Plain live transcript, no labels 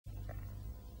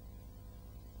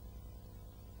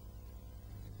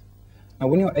Now,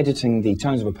 when you're editing the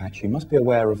tones of a patch, you must be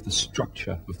aware of the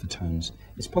structure of the tones.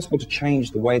 It's possible to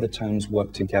change the way the tones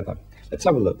work together. Let's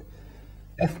have a look.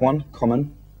 F1,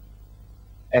 common,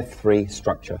 F3,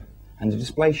 structure. And the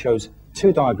display shows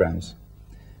two diagrams.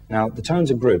 Now, the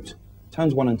tones are grouped.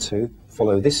 Tones 1 and 2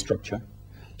 follow this structure.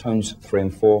 Tones 3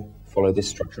 and 4 follow this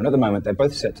structure. And at the moment, they're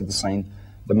both set to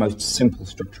the most simple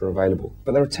structure available.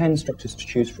 But there are 10 structures to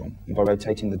choose from. And by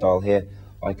rotating the dial here,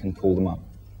 I can call them up.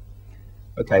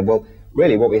 Okay, well,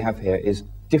 really what we have here is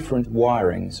different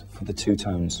wirings for the two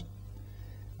tones.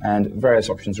 And various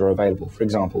options are available. For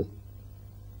example,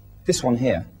 this one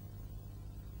here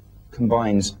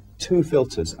combines two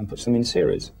filters and puts them in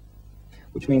series,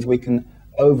 which means we can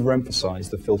overemphasize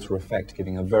the filter effect,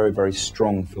 giving a very, very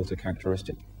strong filter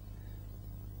characteristic.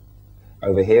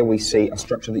 Over here we see a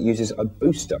structure that uses a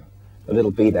booster. The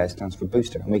little B there stands for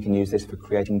booster, and we can use this for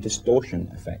creating distortion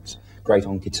effects, great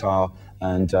on guitar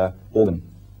and organ.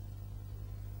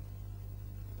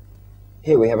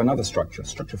 Here we have another structure.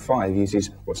 Structure 5 uses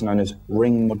what's known as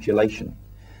ring modulation.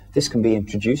 This can be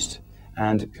introduced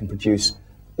and can produce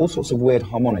all sorts of weird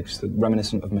harmonics that are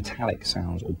reminiscent of metallic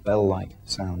sounds or bell-like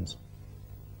sounds.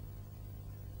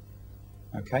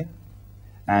 Okay?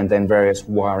 And then various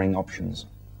wiring options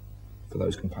for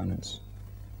those components.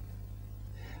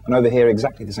 And over here,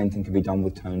 exactly the same thing can be done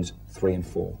with tones 3 and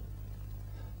 4.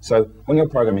 So when you're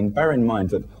programming, bear in mind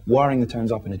that wiring the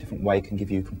tones up in a different way can give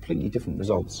you completely different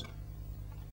results.